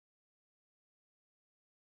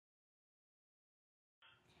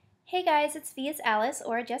Hey guys, it's V, it's Alice,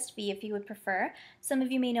 or just V if you would prefer. Some of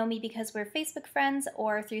you may know me because we're Facebook friends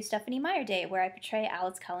or through Stephenie Meyer Day, where I portray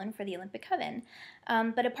Alice Cullen for the Olympic Coven.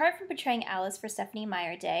 But apart from portraying Alice for Stephenie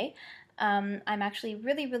Meyer Day, I'm actually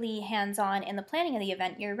really hands-on in the planning of the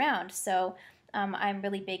event year-round. So I'm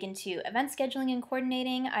really big into event scheduling and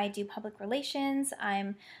coordinating. I do public relations.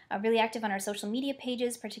 I'm really active on our social media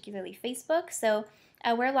pages, particularly Facebook. So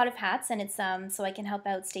I wear a lot of hats, and it's so I can help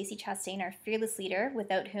out Stacey Chastain, our fearless leader,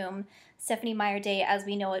 without whom Stephenie Meyer Day, as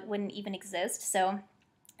we know it, wouldn't even exist. So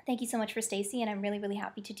thank you so much for Stacey, and I'm really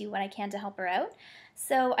happy to do what I can to help her out.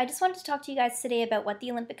 So I just wanted to talk to you guys today about what the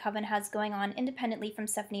Olympic Coven has going on independently from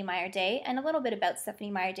Stephenie Meyer Day, and a little bit about Stephenie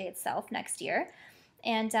Meyer Day itself next year.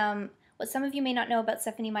 And what some of you may not know about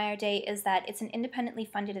Stephenie Meyer Day is that it's an independently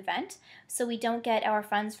funded event, so we don't get our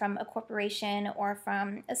funds from a corporation or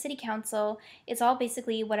from a city council. It's all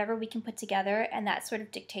basically whatever we can put together, and that sort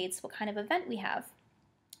of dictates what kind of event we have.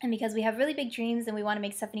 And because we have really big dreams and we want to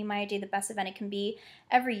make Stephenie Meyer Day the best event it can be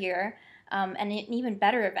every year, and an even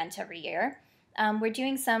better event every year, we're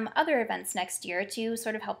doing some other events next year to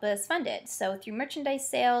sort of help us fund it. So through merchandise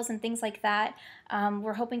sales and things like that,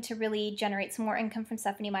 we're hoping to really generate some more income from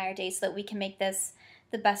Stephenie Meyer Day so that we can make this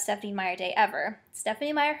the best Stephenie Meyer Day ever.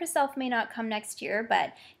 Stephenie Meyer herself may not come next year,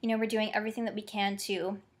 but we're doing everything that we can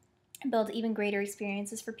to build even greater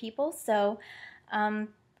experiences for people. So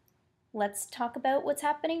let's talk about what's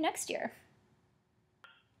happening next year.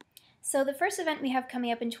 So the first event we have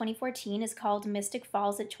coming up in 2014 is called Mystic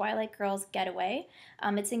Falls at Twilight Girls Getaway.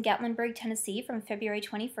 It's in Gatlinburg, Tennessee from February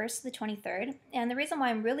 21st to the 23rd. And the reason why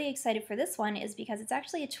I'm really excited for this one is because it's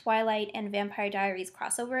actually a Twilight and Vampire Diaries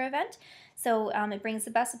crossover event. So it brings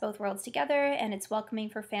the best of both worlds together, and it's welcoming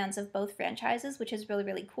for fans of both franchises, which is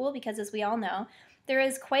really cool because, as we all know, there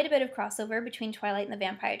is quite a bit of crossover between Twilight and the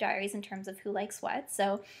Vampire Diaries in terms of who likes what.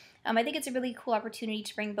 So I think it's a really cool opportunity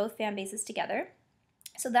to bring both fan bases together.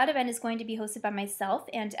 So that event is going to be hosted by myself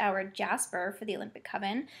and our Jasper for the Olympic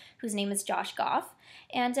Coven, whose name is Josh Goff.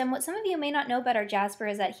 And what some of you may not know about our Jasper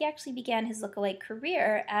is that he actually began his lookalike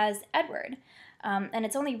career as Edward. And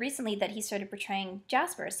it's only recently that he started portraying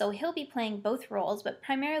Jasper, so he'll be playing both roles, but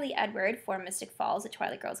primarily Edward for Mystic Falls, a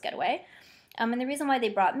Twilight Girls Getaway. And the reason why they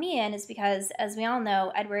brought me in is because, as we all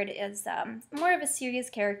know, Edward is more of a serious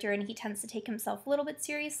character, and he tends to take himself a little bit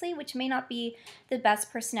seriously, which may not be the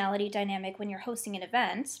best personality dynamic when you're hosting an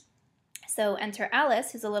event. So enter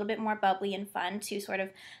Alice, who's a little bit more bubbly and fun to sort of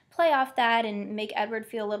play off that and make Edward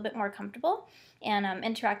feel a little bit more comfortable and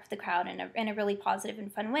interact with the crowd in a really positive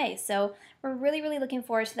and fun way. So we're really looking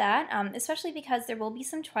forward to that, especially because there will be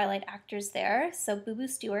some Twilight actors there. So Boo Boo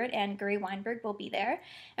Stewart and Guri Weinberg will be there.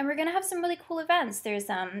 And we're going to have some really cool events. There's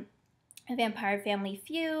a Vampire Family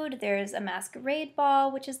Feud, there's a Masquerade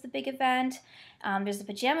Ball, which is the big event, there's a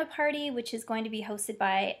Pajama Party, which is going to be hosted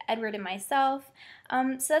by Edward and myself,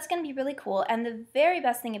 so that's going to be really cool. And the very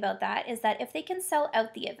best thing about that is that if they can sell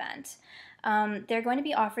out the event, they're going to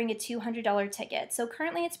be offering a $200 ticket. So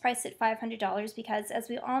currently it's priced at $500 because, as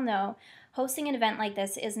we all know, hosting an event like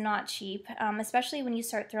this is not cheap, especially when you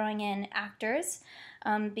start throwing in actors,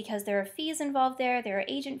 because there are fees involved there are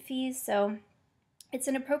agent fees, so it's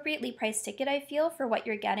an appropriately priced ticket, I feel, for what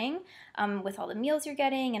you're getting, with all the meals you're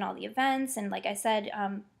getting and all the events, and like I said,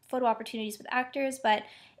 photo opportunities with actors. But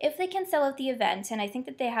if they can sell out the event, and I think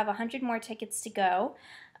that they have 100 more tickets to go,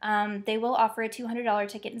 they will offer a $200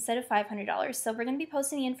 ticket instead of $500. So we're going to be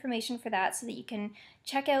posting the information for that so that you can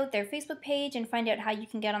check out their Facebook page and find out how you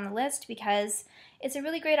can get on the list, because it's a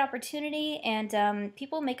really great opportunity, and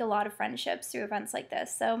people make a lot of friendships through events like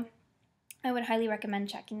this. So I would highly recommend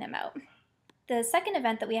checking them out. The second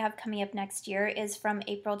event that we have coming up next year is from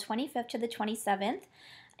April 25th to the 27th,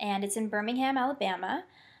 and it's in Birmingham, Alabama.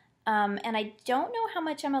 And I don't know how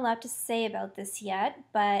much I'm allowed to say about this yet,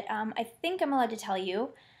 but I think I'm allowed to tell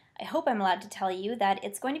you, I hope I'm allowed to tell you, that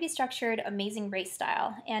it's going to be structured Amazing Race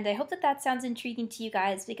style. And I hope that that sounds intriguing to you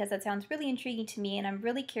guys, because that sounds really intriguing to me, and I'm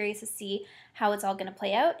really curious to see how it's all going to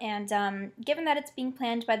play out. And given that it's being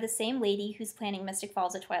planned by the same lady who's planning Mystic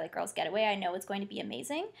Falls, a Twilight Girls Getaway, I know it's going to be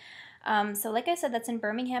amazing. So like I said, that's in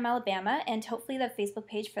Birmingham, Alabama, and hopefully the Facebook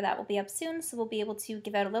page for that will be up soon, so we'll be able to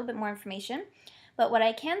give out a little bit more information. But what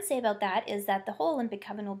I can say about that is that the whole Olympic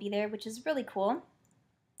Coven will be there, which is really cool,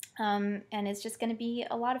 and it's just going to be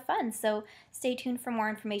a lot of fun. So stay tuned for more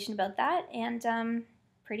information about that, and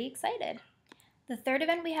pretty excited. The third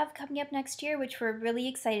event we have coming up next year, which we're really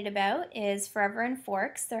excited about, is Forever in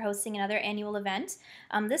Forks. They're hosting another annual event,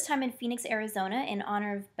 this time in Phoenix, Arizona, in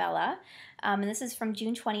honor of Bella. And this is from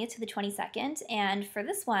June 20th to the 22nd. And for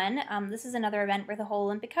this one, this is another event where the whole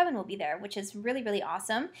Olympic Coven will be there, which is really, really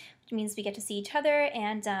awesome, which means we get to see each other,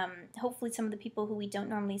 and hopefully some of the people who we don't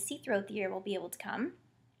normally see throughout the year will be able to come.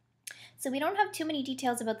 So we don't have too many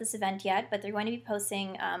details about this event yet, but they're going to be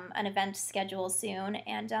posting an event schedule soon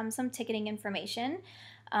and some ticketing information.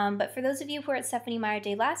 But for those of you who were at Stephenie Meyer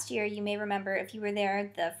Day last year, you may remember, if you were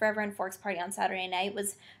there, the Forever in Forks party on Saturday night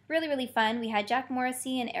was really, really fun. We had Jack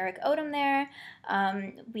Morrissey and Eric Odom there.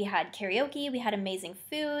 We had karaoke. We had amazing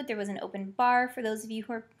food. There was an open bar for those of you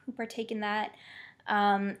who partake in that.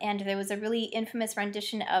 And there was a really infamous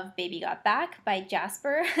rendition of Baby Got Back by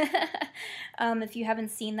Jasper. If you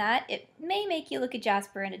haven't seen that, it may make you look at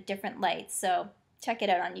Jasper in a different light, so check it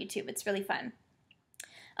out on YouTube. It's really fun.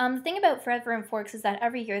 The thing about Forever in Forks is that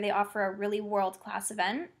every year they offer a really world-class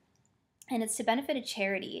event, and it's to benefit a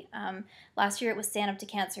charity. Last year it was Stand Up to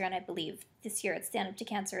Cancer, and I believe this year it's Stand Up to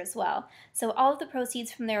Cancer as well. So all of the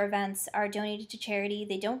proceeds from their events are donated to charity.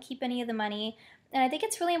 They don't keep any of the money. And I think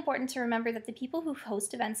it's really important to remember that the people who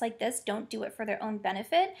host events like this don't do it for their own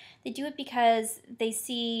benefit. They do it because they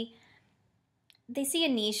see a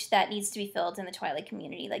niche that needs to be filled in the Twilight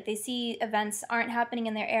community. Like, they see events aren't happening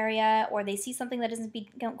in their area, or they see something that isn't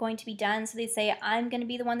going to be done, so they say, I'm going to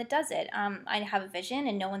be the one that does it. I have a vision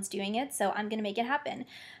and no one's doing it, so I'm going to make it happen.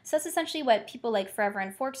 So that's essentially what people like Forever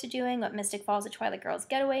in Forks are doing, what Mystic Falls at Twilight Girls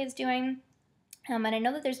Getaway is doing. And I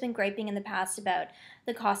know that there's been griping in the past about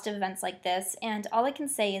the cost of events like this, and all I can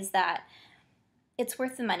say is that it's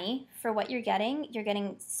worth the money for what you're getting. You're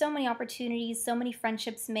getting so many opportunities, so many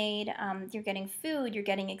friendships made. You're getting food, you're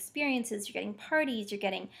getting experiences, you're getting parties, you're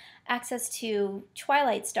getting access to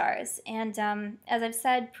Twilight stars. And as I've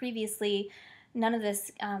said previously, none of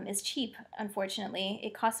this is cheap, unfortunately.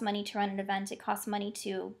 It costs money to run an event. It costs money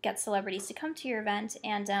to get celebrities to come to your event,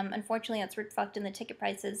 and unfortunately that's reflected in the ticket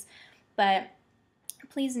prices. But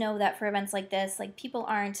please know that for events like this, like, people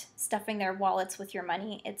aren't stuffing their wallets with your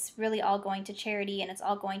money. It's really all going to charity, and it's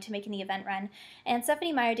all going to making the event run. And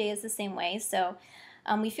Stephenie Meyer Day is the same way. So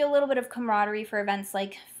we feel a little bit of camaraderie for events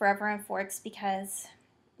like Forever in Forks because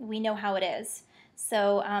we know how it is.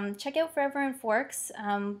 So check out Forever in Forks.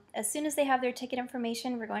 As soon as they have their ticket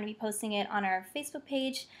information, we're going to be posting it on our Facebook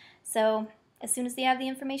page. So as soon as they have the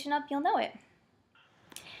information up, you'll know it.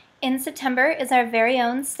 In September is our very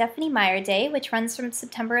own Stephenie Meyer Day, which runs from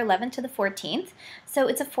September 11th to the 14th. So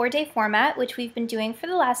it's a 4-day format, which we've been doing for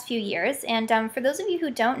the last few years. And for those of you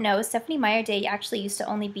who don't know, Stephenie Meyer Day actually used to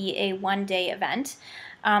only be a 1-day event.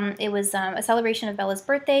 It was a celebration of Bella's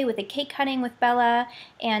birthday with a cake cutting with Bella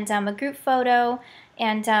and a group photo.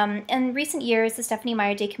 And in recent years, the Stephenie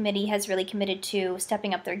Meyer Day committee has really committed to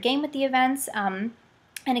stepping up their game with the events.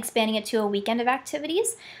 And expanding it to a weekend of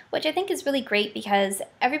activities, which I think is really great because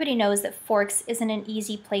everybody knows that Forks isn't an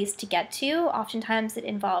easy place to get to. Oftentimes it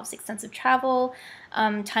involves extensive travel,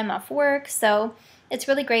 time off work, so it's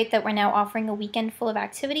really great that we're now offering a weekend full of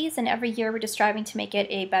activities, and every year we're just striving to make it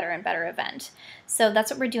a better and better event. So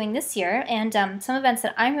that's what we're doing this year, and some events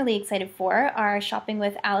that I'm really excited for are shopping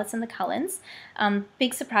with Alice and the Cullens.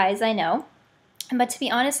 Big surprise, I know. But to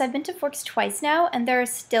be honest, I've been to Forks twice now, and there are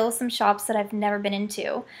still some shops that I've never been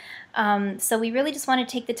into. So we really just want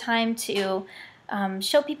to take the time to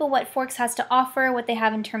show people what Forks has to offer, what they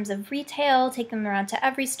have in terms of retail, take them around to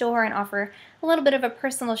every store, and offer a little bit of a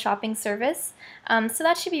personal shopping service. So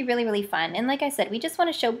that should be really, really fun. And like I said, we just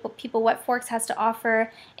want to show people what Forks has to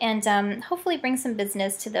offer, and hopefully bring some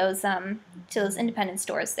business to those independent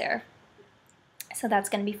stores there. So that's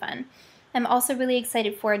going to be fun. I'm also really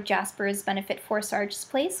excited for Jasper's Benefit for Sarge's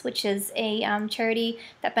Place, which is a charity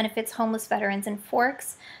that benefits homeless veterans in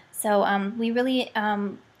Forks. So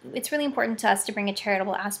it's really important to us to bring a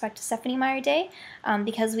charitable aspect to Stephenie Meyer Day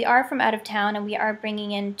because we are from out of town and we are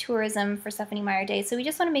bringing in tourism for Stephenie Meyer Day. So we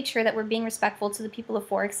just want to make sure that we're being respectful to the people of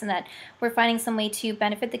Forks and that we're finding some way to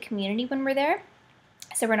benefit the community when we're there.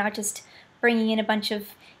 So we're not just bringing in a bunch of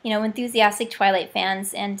enthusiastic Twilight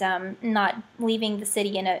fans and not leaving the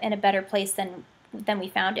city in a better place than we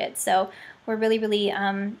found it. So we're really, really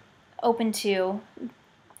open to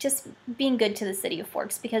just being good to the city of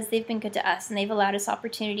Forks because they've been good to us and they've allowed us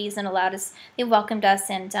opportunities and they've welcomed us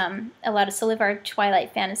and allowed us to live our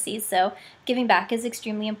Twilight fantasies. So giving back is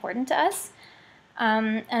extremely important to us.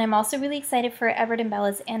 And I'm also really excited for Everett and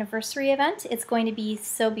Bella's anniversary event. It's going to be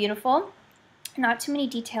so beautiful. Not too many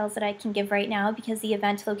details that I can give right now because the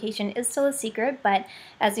event location is still a secret, but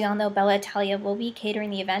as we all know, Bella Italia will be catering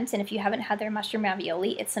the event, and if you haven't had their mushroom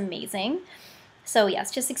ravioli, it's amazing. So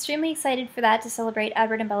yes, just extremely excited for that to celebrate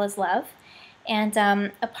Edward and Bella's love. And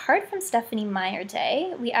apart from Stephenie Meyer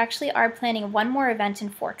Day, we actually are planning one more event in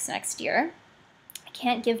Forks next year. I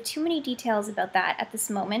can't give too many details about that at this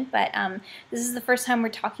moment, but this is the first time we're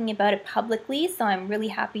talking about it publicly, so I'm really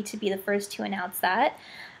happy to be the first to announce that.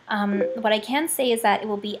 What I can say is that it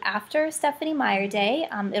will be after Stephenie Meyer Day.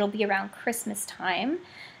 It'll be around Christmas time.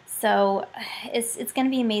 So it's going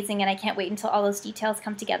to be amazing, and I can't wait until all those details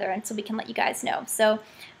come together and so we can let you guys know. So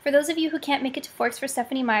for those of you who can't make it to Forks for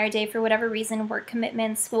Stephenie Meyer Day for whatever reason, work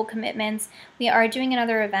commitments, school commitments, we are doing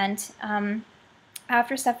another event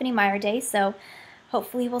after Stephenie Meyer Day, so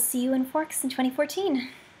hopefully we'll see you in Forks in 2014.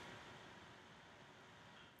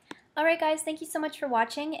 Alright guys, thank you so much for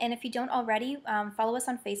watching, and if you don't already, follow us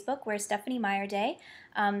on Facebook. We're Stephenie Meyer Day.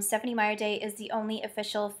 Stephenie Meyer Day is the only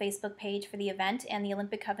official Facebook page for the event, and the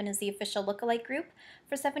Olympic Coven is the official lookalike group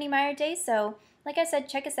for Stephenie Meyer Day. So, like I said,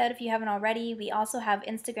 check us out if you haven't already. We also have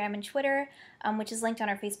Instagram and Twitter, which is linked on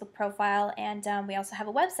our Facebook profile, and we also have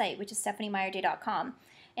a website, which is stepheniemeyerday.com.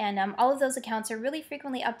 And all of those accounts are really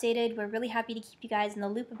frequently updated. We're really happy to keep you guys in the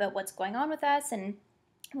loop about what's going on with us and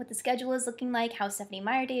what the schedule is looking like, how Stephenie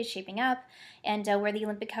Meyer Day is shaping up, and where the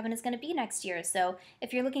Olympic Coven is going to be next year. So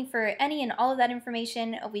if you're looking for any and all of that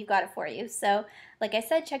information, we've got it for you. So like I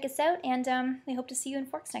said, check us out, and we hope to see you in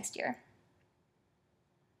Forks next year.